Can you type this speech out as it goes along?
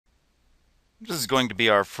This is going to be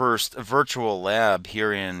our first virtual lab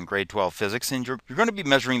here in grade 12 physics, and you're going to be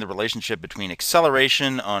measuring the relationship between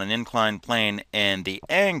acceleration on an inclined plane and the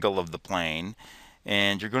angle of the plane,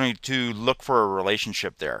 and you're going to look for a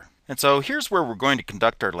relationship there. And so here's where we're going to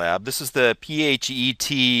conduct our lab. This is the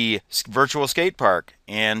PHET virtual skate park,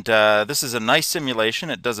 and this is a nice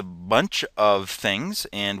simulation. It does a bunch of things,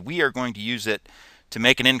 and we are going to use it to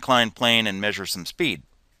make an inclined plane and measure some speed.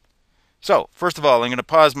 So first of all, I'm going to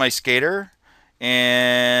pause my skater,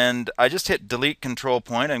 and I just hit delete control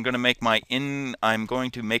point. I'm going to make my incline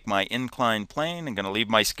plane. I'm going to leave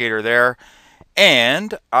my skater there,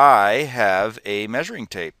 and I have a measuring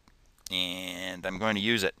tape, and I'm going to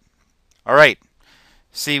use it. All right.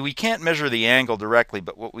 See, we can't measure the angle directly,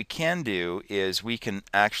 but what we can do is we can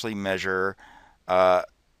actually measure uh,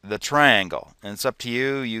 the triangle, and it's up to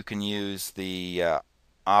you. You can use the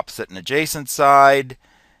opposite and adjacent side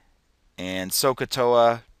and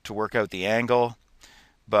SOHCAHTOA to work out the angle.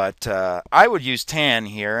 But I would use tan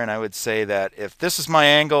here, and I would say that if this is my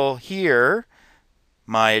angle here,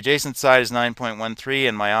 my adjacent side is 9.13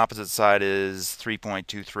 and my opposite side is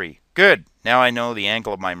 3.23. Good. Now I know the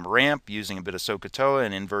angle of my ramp using a bit of SOHCAHTOA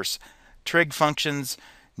and inverse trig functions.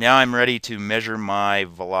 Now I'm ready to measure my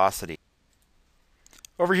velocity.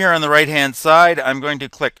 Over here on the right hand side, I'm going to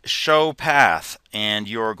click Show Path, and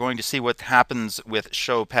you're going to see what happens with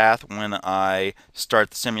Show Path when I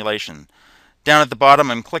start the simulation. Down at the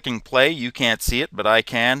bottom, I'm clicking play. You can't see it, but I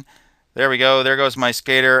can. There we go. There goes my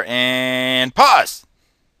skater, and pause.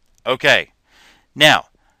 Okay. Now,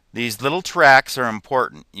 these little tracks are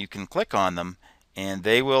important. You can click on them, and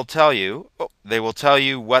they will tell you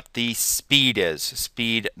what the speed is.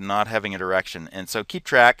 Speed not having a direction. And so keep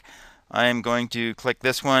track. I'm going to click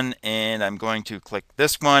this one, and I'm going to click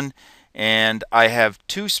this one, and I have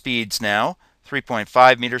two speeds now,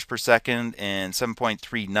 3.5 meters per second and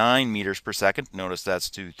 7.39 meters per second. Notice that's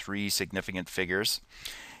three significant figures.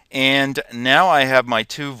 And now I have my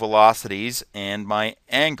two velocities and my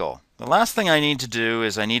angle. The last thing I need to do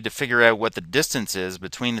is I need to figure out what the distance is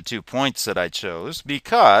between the 2 points that I chose,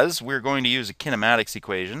 because we're going to use a kinematics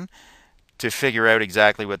equation to figure out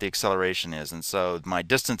exactly what the acceleration is. And so my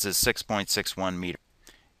distance is 6.61 meters.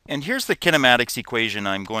 And here's the kinematics equation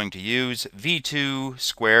I'm going to use. V2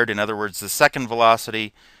 squared, in other words, the second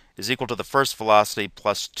velocity, is equal to the first velocity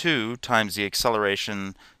plus 2 times the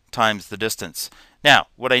acceleration times the distance. Now,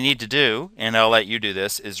 what I need to do, and I'll let you do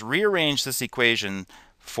this, is rearrange this equation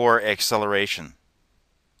for acceleration.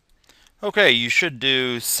 Okay, you should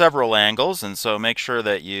do several angles, and so make sure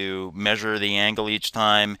that you measure the angle each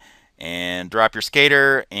time and drop your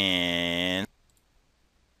skater. And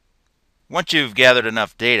once you've gathered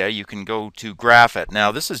enough data, you can go to graph it.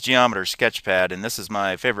 Now, this is Geometer Sketchpad, and this is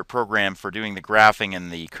my favorite program for doing the graphing and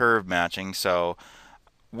the curve matching. So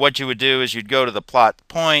what you would do is you'd go to the plot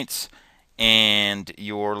points, and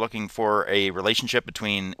you're looking for a relationship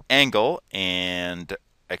between angle and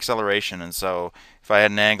acceleration. And so if I had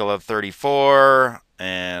an angle of 34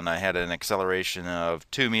 and I had an acceleration of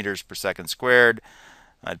 2 meters per second squared,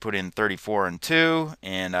 I'd put in 34 and 2,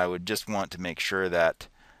 and I would just want to make sure that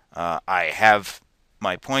I have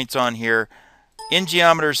my points on here. In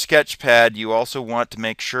Geometer Sketchpad, you also want to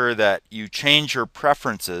make sure that you change your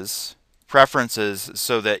preferences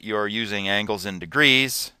so that you're using angles in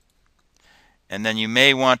degrees. And then you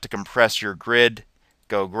may want to compress your grid.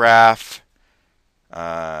 Go graph,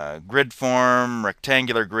 grid form,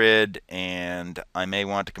 rectangular grid, and I may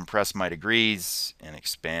want to compress my degrees and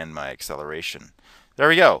expand my acceleration. There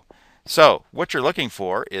we go. So what you're looking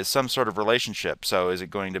for is some sort of relationship. So is it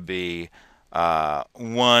going to be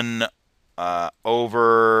 1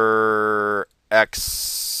 over x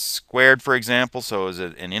squared, for example? So is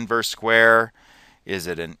it an inverse square? Is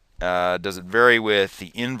it an does it vary with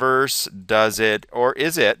the inverse? Is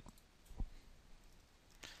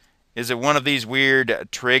it one of these weird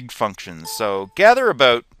trig functions? So gather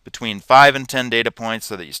about between 5 and 10 data points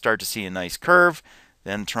so that you start to see a nice curve,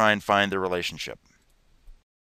 then try and find the relationship.